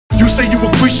say you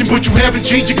a Christian, but you haven't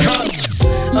changed your conscience.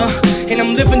 And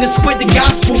I'm living to spread the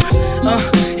gospel.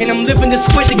 And I'm living to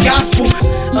spread the gospel.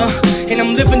 And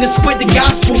I'm living to spread the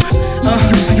gospel.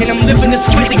 And I'm living to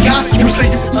spread the gospel.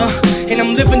 And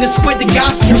I'm living to spread the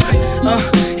gospel.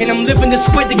 And I'm living to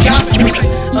spread the gospel.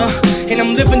 And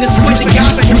I'm living to spread the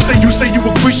gospel. You say you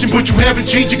a Christian, but you haven't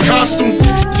changed your costume.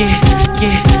 Yeah.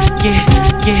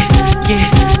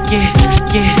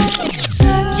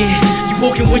 You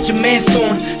walking with your mask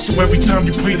on, so every time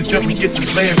you pray, the devil gets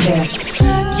his laugh on.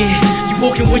 Yeah, you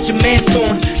walking with your mask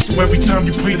on, so every time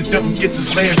you pray, the devil gets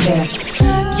his laugh on.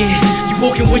 Yeah, you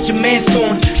walking with your mask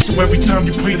on, so every time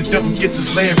you pray, the devil gets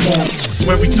his laugh on. So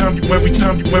every time you pray,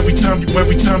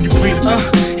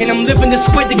 and I'm living to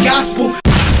spread the gospel.